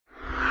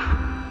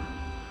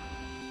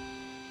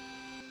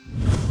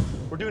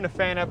We're doing a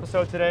fan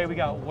episode today. We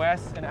got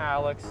Wes and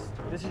Alex.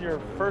 This is your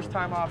first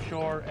time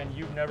offshore and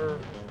you've never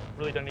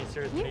really done any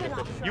serious bonita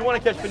fishing. You want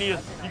to catch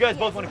bonitas. You guys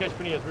both want to catch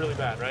bonitas really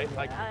bad, right?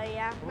 Like,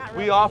 yeah.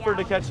 We offered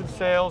to catch some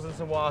sails and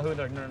some wahoo. And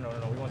they're like,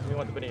 no. We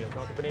want the bonitas. We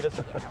want the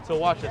bonitas. So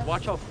watch this.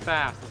 Watch how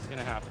fast this is going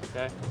to happen,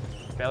 okay?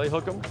 Belly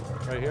hook them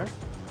right here.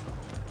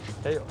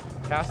 Okay,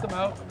 cast them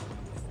out.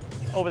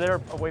 Over there,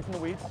 away from the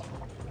weeds.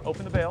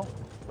 Open the bail.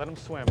 Let them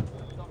swim.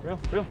 Reel.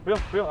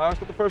 Alex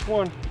with the first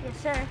one. Yes,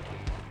 sir.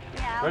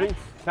 Yeah. Ready?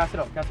 Cast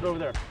it up. Cast it over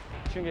there.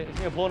 It's gonna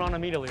get blown on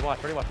immediately.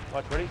 Watch. Ready? Watch.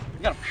 Ready?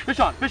 You got him.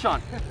 Fish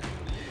on.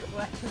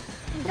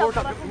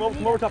 Come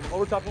over top.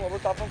 Over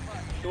top him.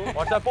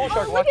 Watch that bull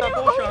shark.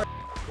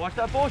 Watch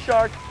that bull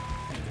shark.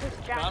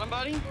 Got him,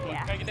 buddy?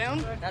 Yeah. Can I get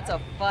down? That's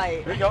a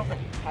fight. There you go.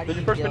 Did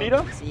your first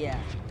bonito? Yeah.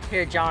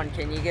 Here, John,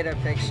 can you get a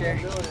picture?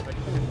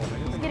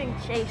 He's getting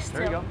chased.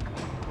 There you go.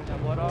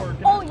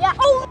 Oh, yeah.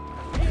 Oh!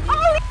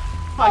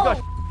 Oh my gosh.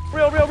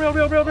 Reel.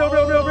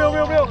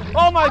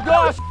 Oh my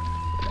gosh.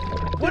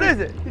 What is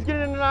it? He's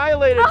getting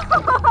annihilated.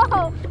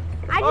 Oh,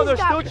 they're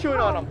still chewing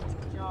on him.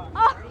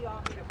 Oh.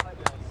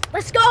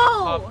 Let's go.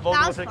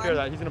 Logan will take care of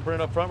that. He's gonna bring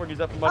it up front. We're gonna use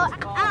that for money.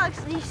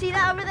 Alex, do you see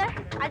that over there?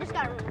 I just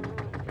got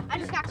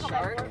caught.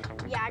 Shark?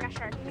 Yeah, I got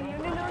shark.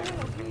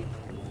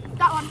 No.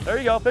 Got one. There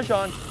you go. Fish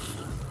on.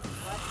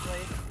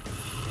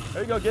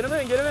 There you go. Get him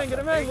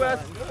in,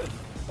 Wes.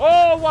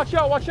 Oh, watch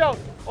out.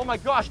 Oh my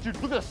gosh, dude,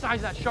 look at the size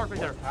of that shark right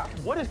there.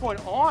 What is going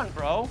on,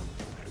 bro?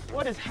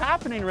 What is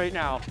happening right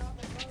now?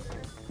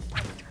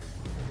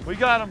 We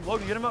got him.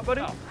 Logan, get him up,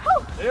 buddy.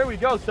 There we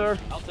go, sir.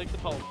 I'll take the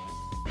pole.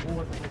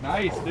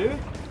 Nice, dude.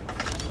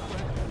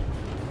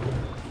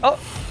 Oh,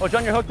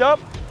 John, you're hooked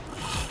up?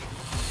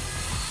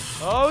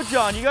 Oh,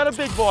 John, you got a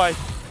big boy.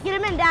 Get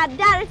him in, Dad.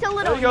 Dad, it's a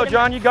little. There you go,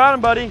 John. You got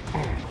him, buddy.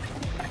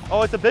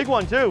 Oh, it's a big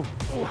one, too.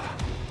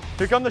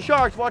 Here come the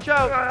sharks. Watch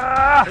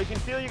out. They can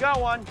feel you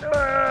got one.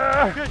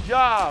 Good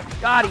job.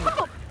 Got him.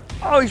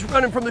 Oh, he's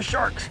running from the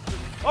sharks.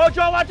 Oh,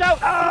 John, watch out.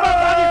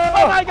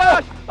 Oh, my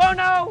gosh. Oh,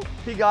 no.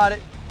 He got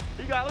it.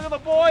 Look at the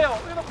boil.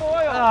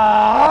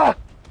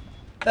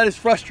 That is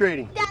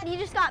frustrating. Dad, you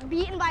just got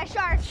beaten by a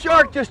shark.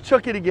 Shark just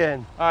took it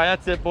again. All right,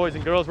 that's it, boys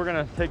and girls. We're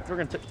gonna take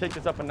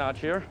this up a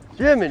notch here.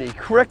 Jiminy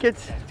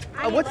crickets.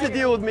 What's the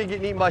deal with me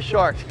getting eaten by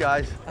sharks,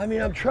 guys? I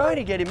mean, I'm trying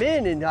to get him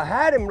in, and I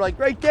had him like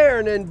right there,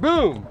 and then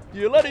boom. Do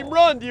you let him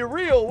run? Do you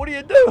reel? What do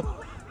you do?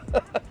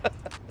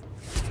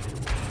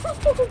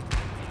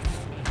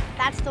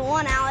 That's the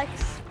one,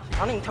 Alex.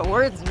 Running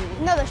towards me.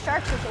 No, the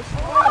sharks are so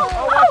slow.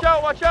 Oh,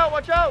 watch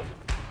out.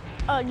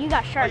 Oh, you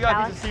got Oh, shark, you got a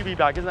Alex. piece of seaweed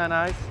back. Isn't that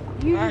nice?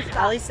 You just At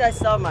got. least I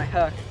still have my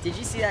hook. Did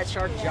you see that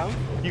shark jump?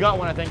 You got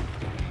one, I think.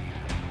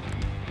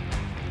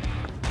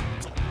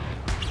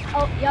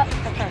 Oh, yep.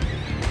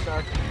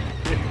 Shark.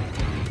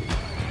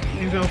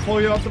 He's gonna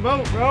pull you off the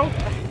boat, bro.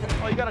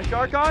 Oh, you got a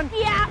shark on?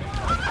 Yeah.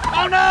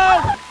 Oh,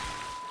 no!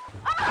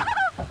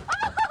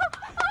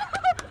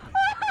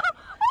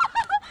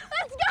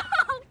 Let's go.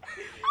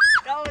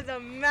 That was a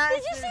massive.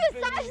 Did you see the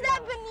size of that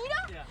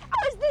bonito? Yeah.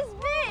 How is this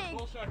big?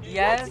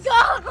 Yes. Let's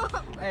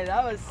go. Hey,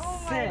 that was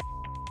sick.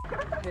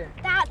 Here.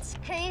 That's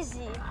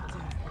crazy.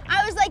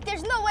 I was like,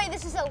 there's no way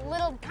this is a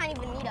little tiny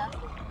bonita.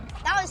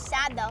 That was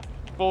sad though.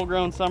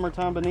 Full-grown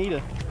summertime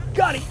bonita.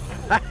 Got him.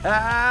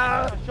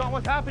 Sean,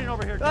 what's happening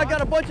over here, John? I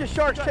got a bunch of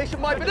sharks chasing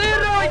my bonito.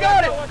 I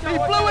got it. He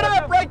blew it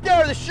up right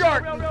there, the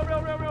shark. Reel.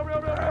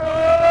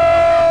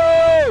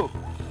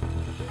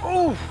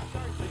 Oh.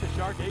 Think the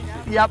shark ate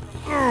you? Yep.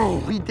 Oh,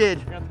 he did.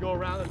 You're gonna have to go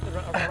around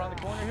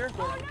the corner here.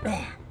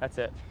 That's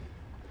it.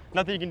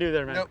 Nothing you can do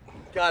there, man. Nope.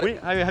 Got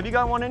it. Have you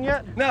got one in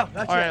yet? No,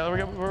 that's All right,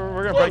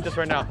 we're gonna break this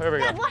right now. There we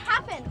Dad, go. what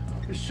happened?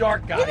 The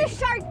shark got You're him. the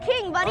shark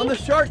king, buddy. I'm the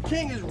shark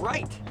king is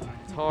right.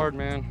 It's hard,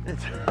 man.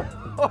 It's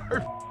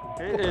hard.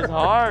 It is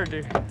hard,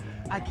 dude.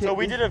 I can't. So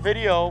we did a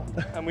video,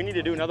 and we need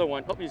to do another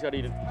one. Hope he's got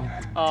eaten.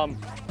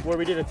 Where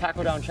we did a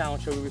tackle down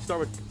challenge. So we would start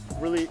with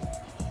really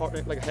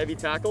hard, like a heavy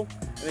tackle,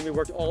 and then we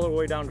worked all the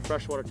way down to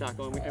freshwater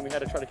tackle, and we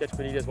had to try to catch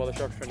bonitas while the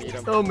sharks were trying to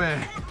eat them. Oh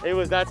man.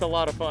 That's a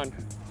lot of fun.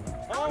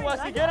 Come on,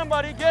 Wesley, get him,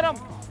 buddy, get him.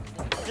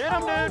 Get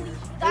him, dude.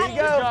 There you Good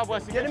go. job,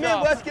 Wesley. Get Good him in,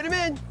 job. Wes. Get him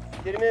in.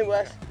 Get him in,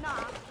 Wes.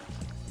 Nah,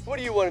 What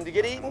do you want him to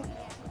get eaten?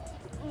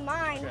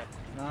 mine.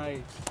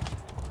 Nice.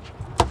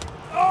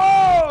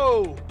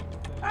 Oh!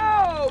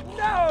 Oh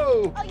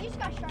no! Oh, you just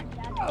got shark,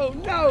 Dad. Oh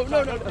no!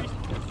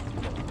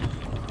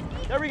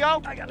 There we go.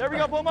 There we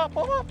go. Pull him up.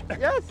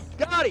 Yes.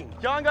 Got him.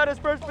 John got his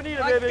first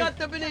bonita, I baby. got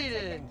the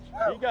bonita in.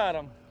 He got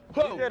him.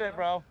 Whoa. You did it,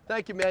 bro.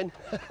 Thank you, man.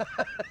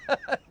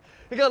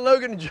 I got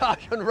Logan and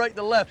Josh on the right and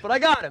the left, but I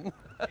got him.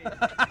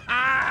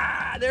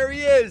 There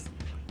he is.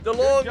 The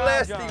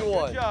long-lasting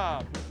one. Good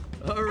job.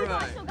 All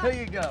right. There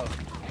you go.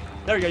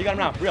 There you go. You got him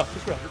now. Real.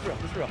 Just real.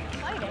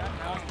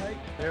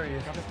 There he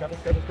is. Grab this.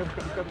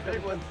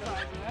 Big one.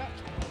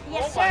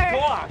 Yes, Oh my sir.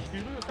 gosh,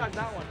 dude, look at the size of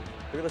that one.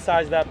 Look at the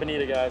size of that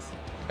bonita, guys.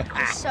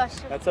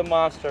 That's a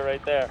monster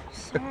right there.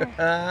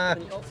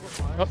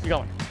 Oh, you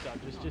going?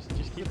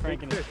 Just keep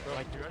cranking it.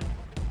 Like, you ready?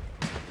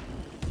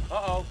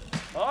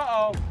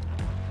 Uh-oh.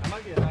 That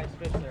might be a nice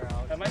fish there,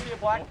 Alex. That might be a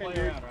blackfin,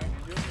 dude.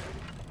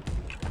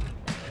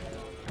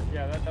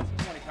 Yeah, that's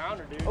a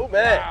 20-pounder, dude. Oh,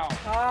 man. Wow.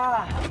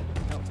 Ah.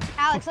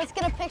 Alex, let's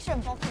get a picture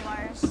of both of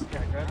ours.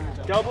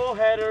 Double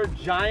header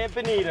giant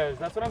bonitas.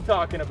 That's what I'm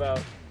talking about.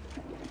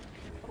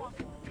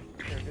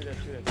 Here, do this,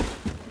 do this.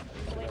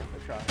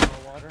 Good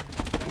shot. More water.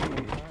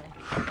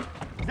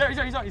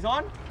 He's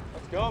on.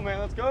 Let's go, man.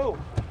 Let's go.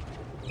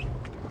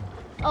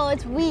 Oh,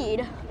 it's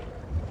weed.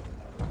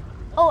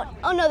 Oh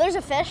no, there's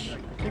a fish.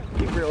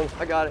 Keep reeling.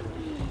 I got it.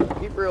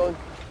 Keep reeling.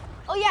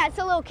 Oh yeah, it's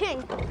a little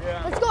king.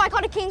 Yeah. Let's go, I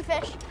caught a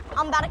kingfish.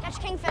 I'm about to catch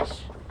kingfish.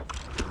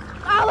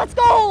 Oh, let's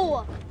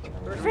go!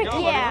 Frick go,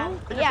 yeah.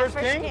 buddy. Yeah, First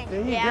king?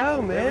 There you yeah.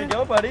 go, There we man.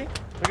 go, buddy.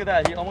 Look at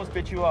that. He almost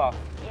bit you off.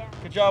 Yeah.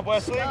 Good job,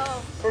 Wesley. Go.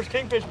 First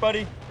kingfish,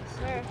 buddy.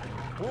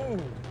 Sure. Ooh.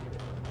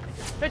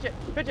 Pitch it.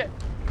 Pitch it.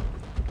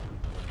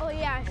 Oh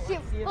yeah, I see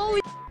it. Oh,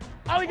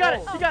 Oh, he got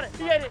it. He got it.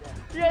 He ate it.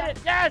 He ate it.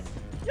 Yes.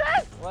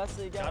 Yes.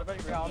 Wesley, Got it,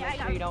 buddy. I'll Yeah, I make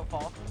got sure you it. don't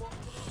fall.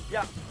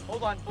 Yeah.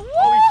 Hold on. Woo!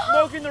 Oh, he's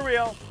smoking the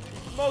reel.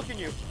 He's smoking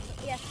you.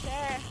 yes,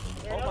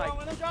 sir. Oh my.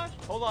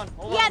 Hold on.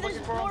 Hold on. Yeah, I'm there's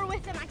looking for him. more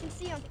with him. I can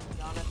see him.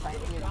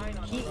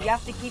 You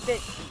have to keep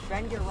it,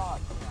 bend your rod.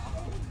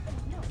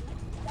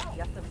 You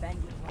have to bend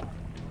your rod.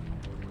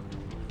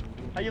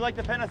 How you like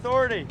the Penn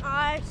Authority?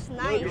 It's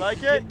nice. You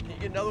like it? Can you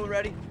get another one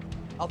ready?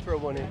 I'll throw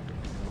one in.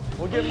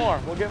 We'll get more.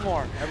 We'll get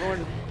more.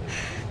 Everyone.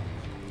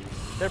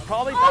 They're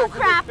probably Oh, back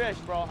crap. with this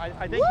fish, bro.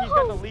 I think he's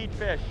got the lead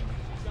fish.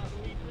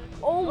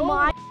 Oh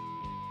my.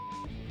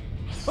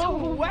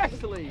 Oh,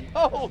 Wesley!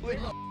 Holy!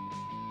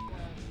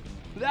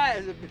 That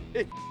is a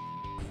big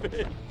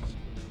fish.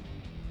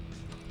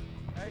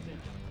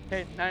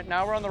 Okay,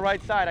 now we're on the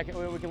right side.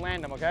 We can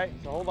land them, okay?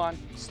 So hold on.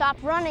 Stop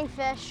running,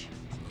 fish.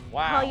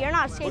 Wow. Oh, you're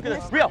not Look escaping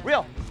at this. this.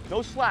 Reel.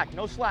 No slack,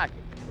 no slack.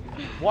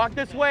 Walk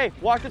this way,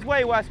 Wes.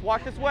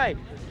 Walk this way.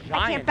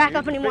 Giant, back dude.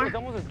 up anymore. It's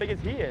almost as big as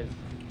he is.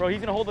 Bro, he's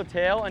gonna hold the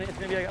tail and it's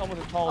gonna be like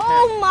almost as tall as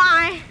Oh him.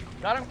 my.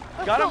 Got him?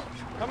 Got him?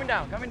 Coming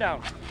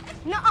down.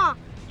 Nuh-uh.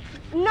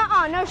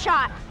 Nuh-uh, no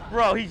shot.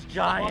 Bro, he's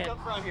giant. Walk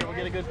up front here, we'll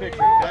get a good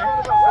picture,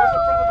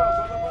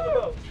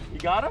 okay? You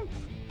got him?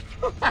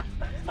 That's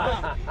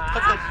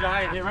a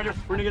giant. Here, ready?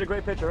 We're gonna get a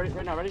great picture. Ready?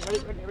 Right now, ready? Here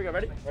we go,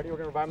 ready? Ready? We're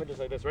gonna revive him just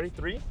like this. Ready?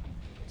 3,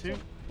 2,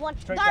 1.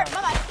 Straight Dart,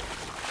 down. bye-bye.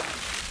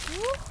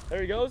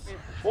 there he goes.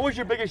 What was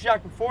your biggest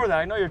yak before that?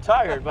 I know you're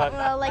tired, but.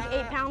 Like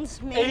 8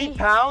 pounds, maybe. 8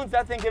 pounds?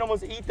 That thing can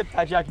almost eat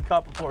that jack you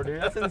caught before,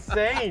 dude. That's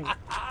insane.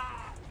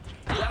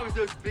 That was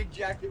those big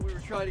jack that we were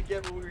trying to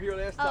get when we were here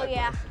last Oh time.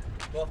 yeah.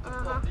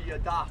 Off the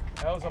dock.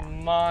 That was a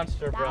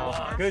monster, bro.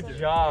 That was Good massive.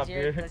 job, That's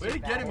your- dude. that's Way to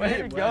get him Way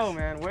in, to go, Wes.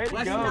 man. Way to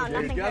Wes, go, No, There dude.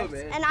 nothing you go, hurts.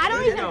 man. And I don't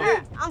There you even go.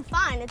 hurt. I'm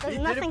fine. It does He did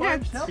it nothing by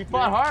hurts. himself. He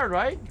fought hard,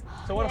 right?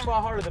 So what Yeah.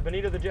 fought harder, the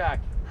bonita or the jack?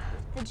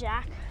 The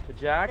jack. The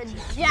jack?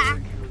 The jack.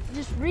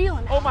 Just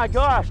reeling. Oh my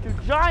gosh,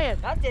 dude,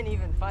 giant. That didn't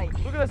even fight.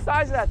 Look at the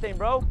size of that thing,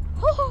 bro.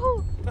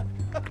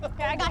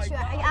 Okay, I got you.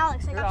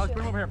 Alex, I Here, got Alex, you.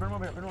 bring him over here, bring him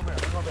over here, bring him over here,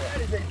 bring him over That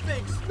here. is a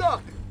big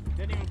snook.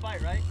 Didn't even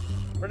fight, right?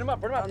 Bring him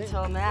up, bring him up.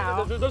 Until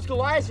now. There's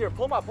Goliaths here.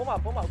 Pull him up, come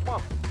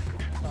on.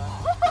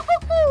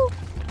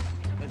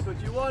 That's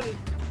what you wanted.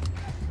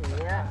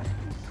 Yeah.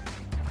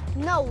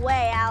 No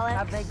way, How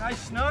Alex. big? Nice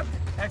snook.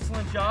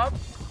 Excellent job.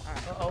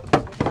 Uh-oh.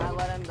 Can I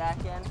let him back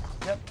in?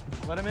 Yep.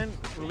 Let him in.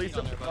 Release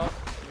him. Oh.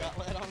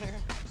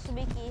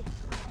 Sabiki.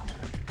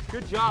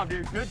 Good job,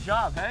 dude. Good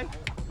job, hey?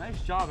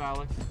 Nice job,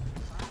 Alex.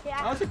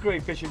 Yeah. That was a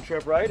great fishing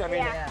trip, right? I mean,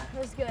 Yeah, it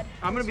was good.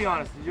 I'm gonna be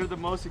honest. You're the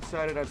most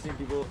excited I've seen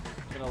people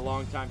in a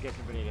long time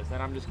catching bonitas,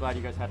 and I'm just glad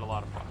you guys had a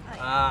lot of fun.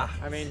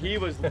 I mean, he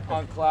was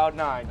on cloud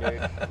 9,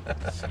 dude.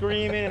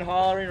 Screaming and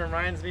hollering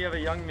reminds me of a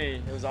young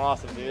me. It was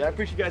awesome, dude. I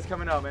appreciate you guys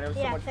coming out, man. It was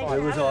so Yeah, much thanks fun.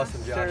 It was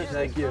awesome, Josh. Seriously.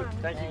 Thank you.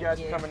 Thank you Thank guys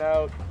you. for coming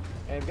out.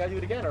 And we gotta do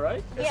it again, all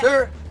right? Yes, Yeah.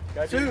 sir.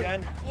 Gotta do it Soon.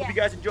 again. Yeah. Hope you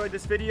guys enjoyed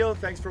this video.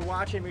 Thanks for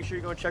watching. Make sure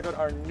you go and check out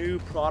our new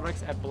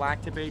products at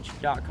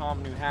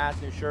blacktiph.com. New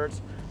hats, new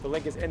shirts. The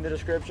link is in the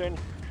description.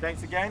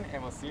 Thanks again,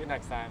 and we'll see you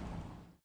next time.